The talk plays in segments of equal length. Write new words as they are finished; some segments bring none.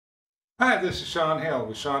Hi, this is Hale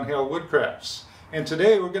with Hale Woodcrafts, and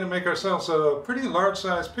today we're going to make ourselves a pretty large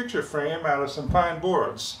size picture frame out of some pine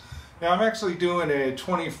boards. Now I'm actually doing a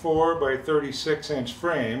 24 by 36 inch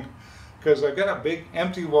frame because I've got a big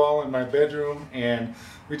empty wall in my bedroom and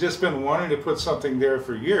we've just been wanting to put something there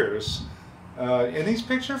for years. And these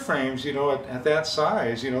picture frames, at that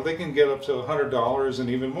size, they can get up to $100 and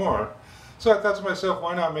even more. So I thought to myself,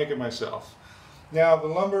 why not make it myself? Now the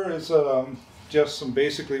lumber is just some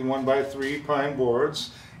basically 1x3 pine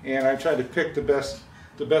boards, and I tried to pick the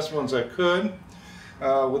best ones I could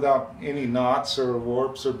without any knots or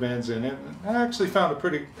warps or bends in it. And I actually found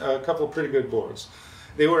a couple of pretty good boards.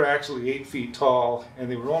 They were actually 8 feet tall and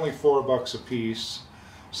they were only $4 a piece.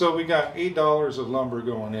 So we got $8 of lumber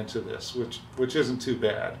going into this, which isn't too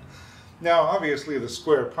bad. Now obviously the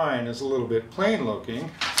square pine is a little bit plain looking.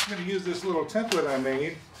 I'm going to use this little template I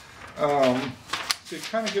made to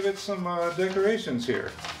kind of give it some decorations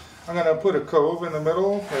here. I'm going to put a cove in the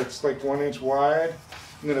middle that's like 1 inch wide.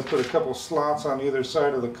 I'm going to put a couple slots on either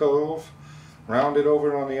side of the cove, round it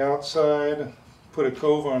over on the outside, put a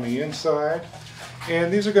cove on the inside,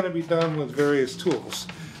 and these are going to be done with various tools.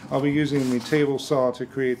 I'll be using the table saw to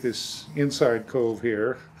create this inside cove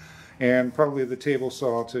here, and probably the table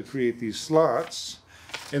saw to create these slots.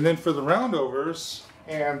 And then for the roundovers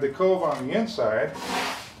and the cove on the inside,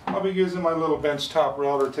 I'll be using my little benchtop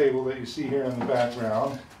router table that you see here in the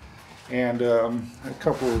background, and a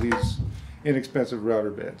couple of these inexpensive router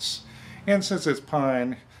bits. And since it's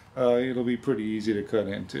pine, it'll be pretty easy to cut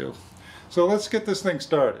into. So let's get this thing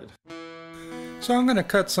started. So I'm going to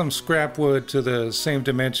cut some scrap wood to the same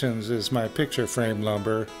dimensions as my picture frame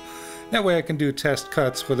lumber. That way I can do test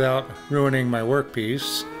cuts without ruining my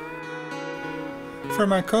workpiece. For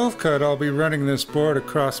my cove cut, I'll be running this board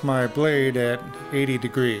across my blade at 80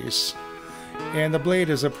 degrees. And the blade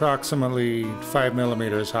is approximately 5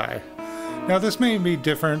 millimeters high. Now this may be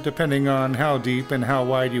different depending on how deep and how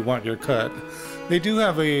wide you want your cut. They do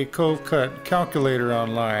have a cove cut calculator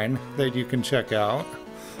online that you can check out,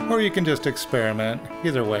 or you can just experiment,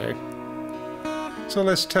 either way. So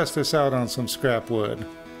let's test this out on some scrap wood.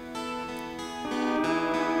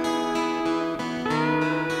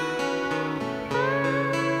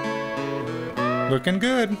 Looking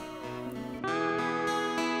good.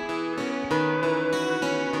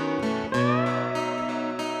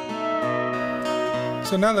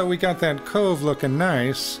 So now that we got that cove looking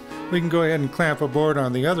nice, we can go ahead and clamp a board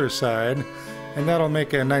on the other side, and that'll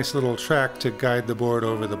make a nice little track to guide the board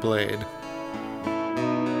over the blade.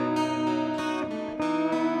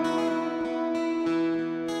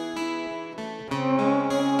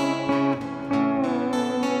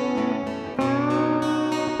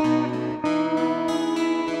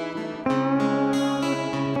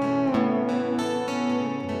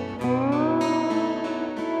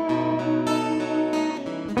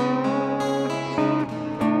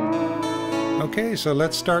 Okay, so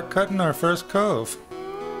let's start cutting our first cove.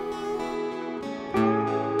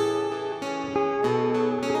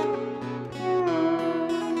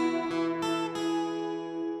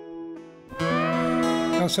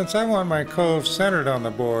 Now since I want my cove centered on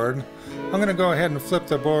the board, I'm going to go ahead and flip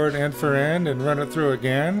the board end for end and run it through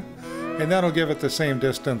again, and that'll give it the same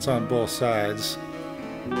distance on both sides.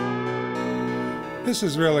 This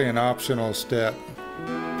is really an optional step.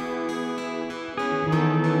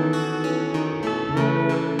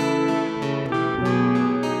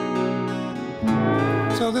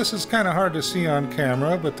 So this is kind of hard to see on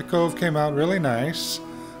camera, but the cove came out really nice.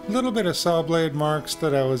 A little bit of saw blade marks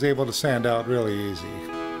that I was able to sand out really easy.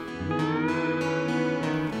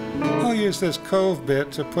 I'll use this cove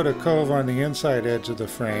bit to put a cove on the inside edge of the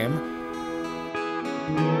frame.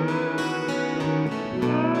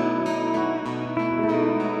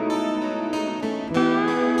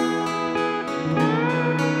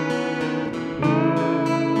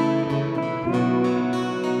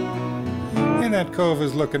 That cove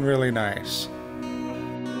is looking really nice.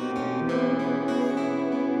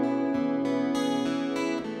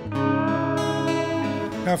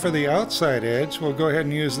 Now for the outside edge, we'll go ahead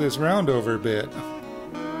and use this roundover bit.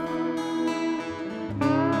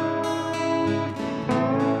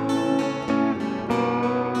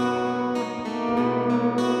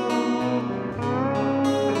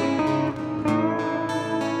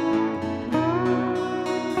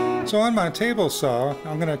 So on my table saw,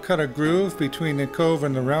 I'm going to cut a groove between the cove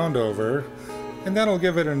and the roundover, and that'll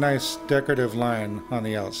give it a nice decorative line on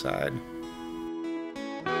the outside.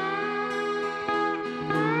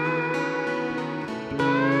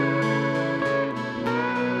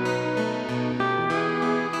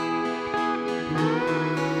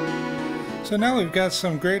 So now we've got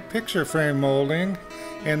some great picture frame molding,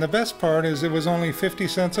 And the best part is it was only 50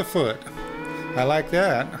 cents a foot. I like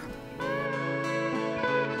that.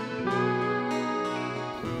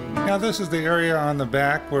 Now this is the area on the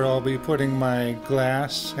back where I'll be putting my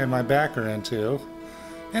glass and my backer into.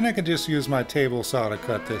 And I can just use my table saw to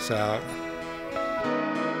cut this out.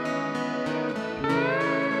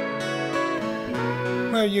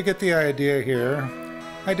 Well, you get the idea here.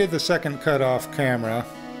 I did the second cut off camera.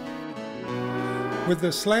 With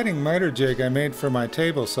the sliding miter jig I made for my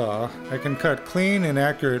table saw, I can cut clean and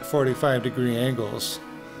accurate 45-degree angles.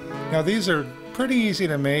 Now these are pretty easy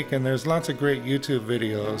to make, and there's lots of great YouTube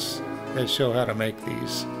videos that show how to make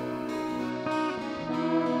these.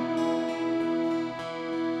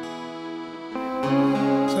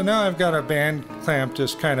 So now I've got a band clamp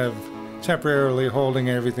just kind of temporarily holding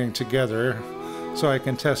everything together so I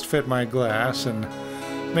can test fit my glass and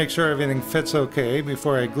make sure everything fits okay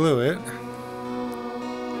before I glue it.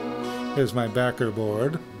 Here's my backer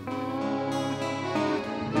board.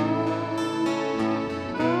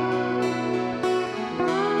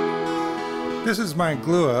 This is my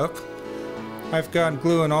glue up. I've got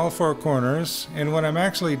glue in all four corners, and what I'm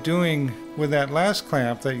actually doing with that last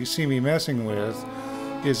clamp that you see me messing with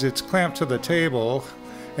is it's clamped to the table,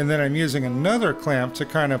 and then I'm using another clamp to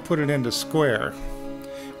kind of put it into square.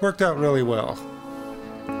 Worked out really well.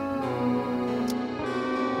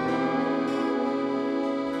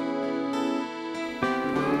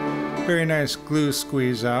 Very nice glue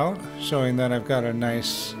squeeze out, showing that I've got a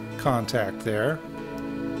nice contact there.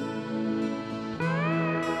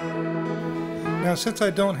 Now since I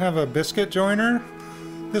don't have a biscuit joiner,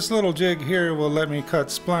 this little jig here will let me cut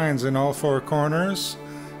splines in all four corners,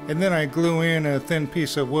 and then I glue in a thin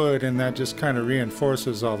piece of wood and that just kind of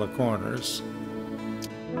reinforces all the corners.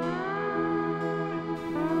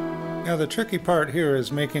 Now the tricky part here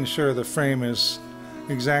is making sure the frame is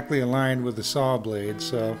exactly aligned with the saw blade,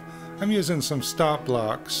 so I'm using some stop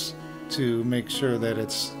blocks to make sure that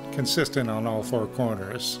it's consistent on all four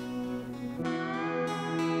corners.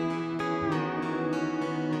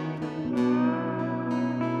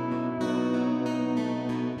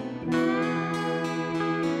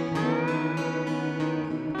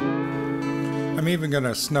 I'm even going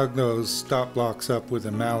to snug those stop blocks up with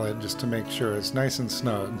a mallet just to make sure it's nice and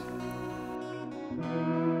snug.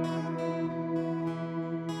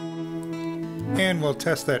 And we'll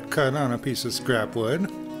test that cut on a piece of scrap wood.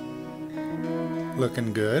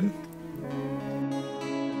 Looking good.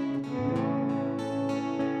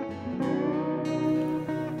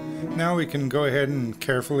 Now we can go ahead and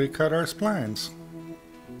carefully cut our splines.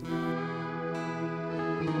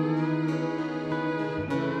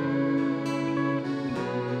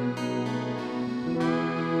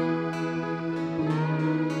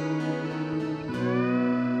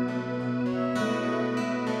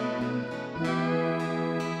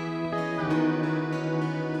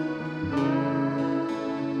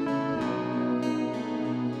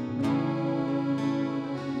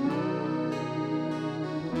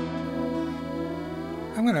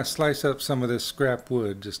 I'm going to slice up some of this scrap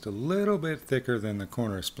wood just a little bit thicker than the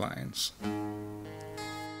corner splines.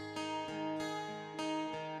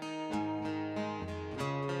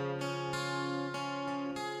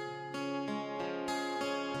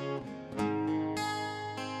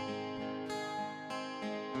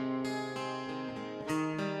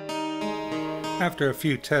 After a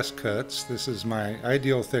few test cuts, this is my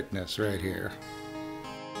ideal thickness right here.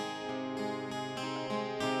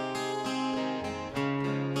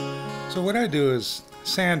 So what I do is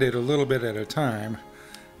sand it a little bit at a time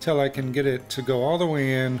till I can get it to go all the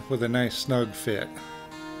way in with a nice snug fit.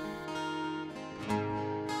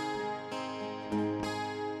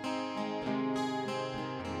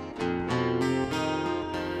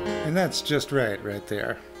 And that's just right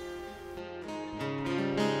there.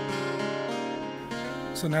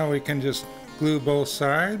 So now we can just glue both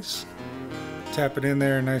sides, tap it in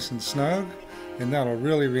there nice and snug, and that'll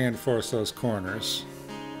really reinforce those corners.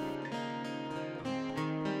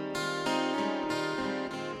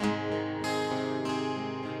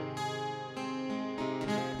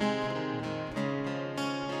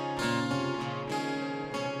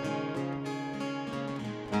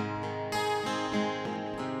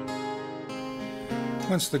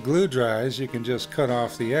 Once the glue dries, you can just cut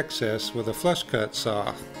off the excess with a flush cut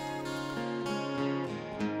saw.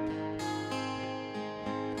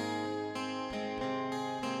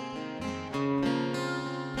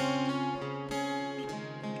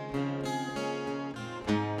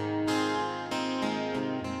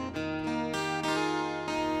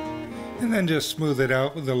 And then just smooth it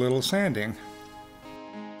out with a little sanding.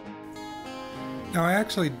 Now I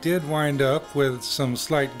actually did wind up with some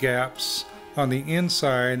slight gaps on the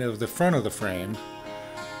inside of the front of the frame.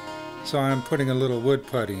 So I'm putting a little wood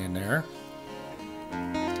putty in there.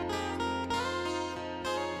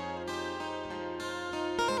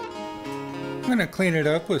 I'm going to clean it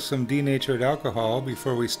up with some denatured alcohol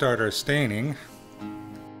before we start our staining.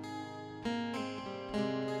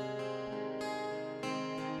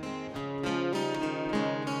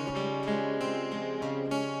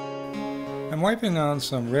 I'm wiping on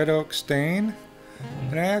some red oak stain,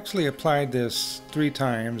 and I actually applied this 3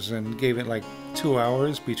 times and gave it like 2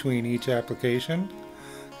 hours between each application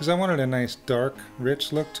because I wanted a nice dark,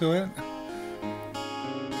 rich look to it.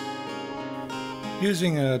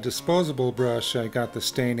 Using a disposable brush, I got the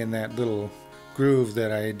stain in that little groove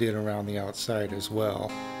that I did around the outside as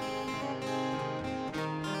well.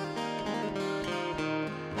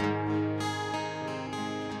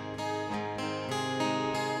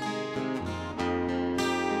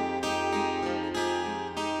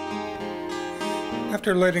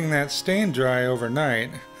 After letting that stain dry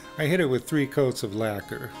overnight, I hit it with 3 coats of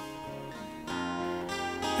lacquer.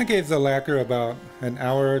 I gave the lacquer about an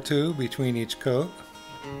hour or 2 between each coat.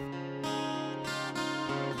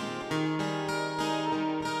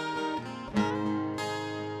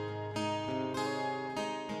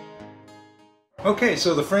 Okay,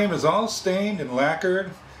 so the frame is all stained and lacquered,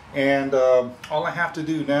 and all I have to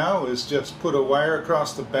do now is just put a wire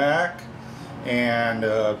across the back and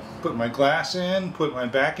put my glass in, put my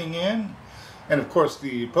backing in, and of course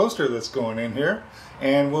the poster that's going in here,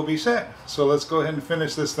 and we'll be set. So let's go ahead and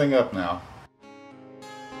finish this thing up now.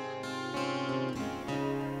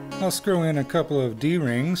 I'll screw in a couple of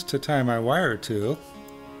D-rings to tie my wire to.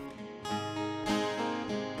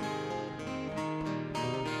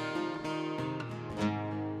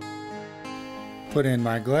 Put in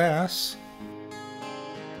my glass.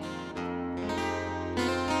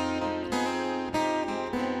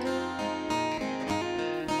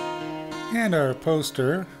 And our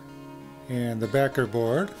poster and the backer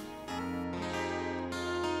board.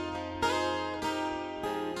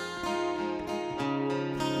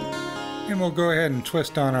 And we'll go ahead and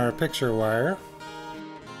twist on our picture wire.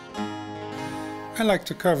 I like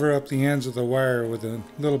to cover up the ends of the wire with a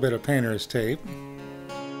little bit of painter's tape.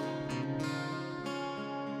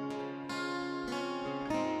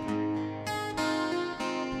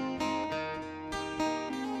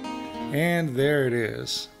 And there it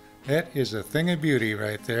is. That is a thing of beauty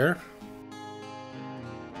right there.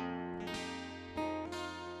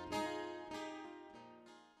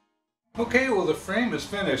 Okay, well the frame is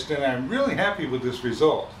finished and I'm really happy with this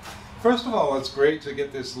result. First of all, it's great to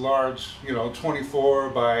get this large, 24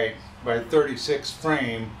 by 36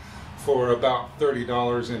 frame for about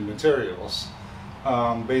 $30 in materials.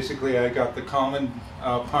 Basically I got the common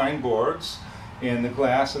pine boards and the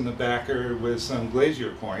glass and the backer with some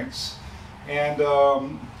glazier points. And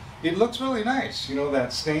it looks really nice.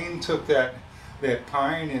 That stain took that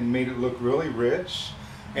pine and made it look really rich.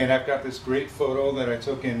 And I've got this great photo that I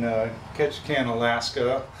took in Ketchikan,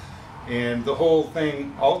 Alaska. And the whole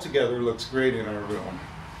thing altogether looks great in our room.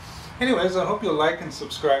 Anyways, I hope you'll like and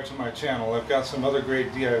subscribe to my channel. I've got some other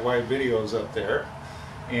great DIY videos up there.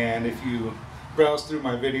 And if you browse through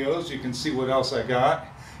my videos, you can see what else I got.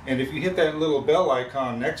 And if you hit that little bell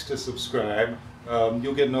icon next to subscribe,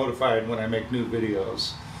 you'll get notified when I make new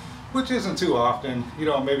videos, which isn't too often,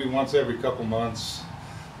 maybe once every couple months,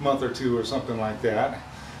 month or 2 or something like that.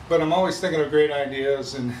 But I'm always thinking of great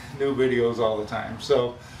ideas and new videos all the time.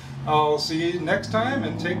 So I'll see you next time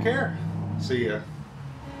and take care. See ya.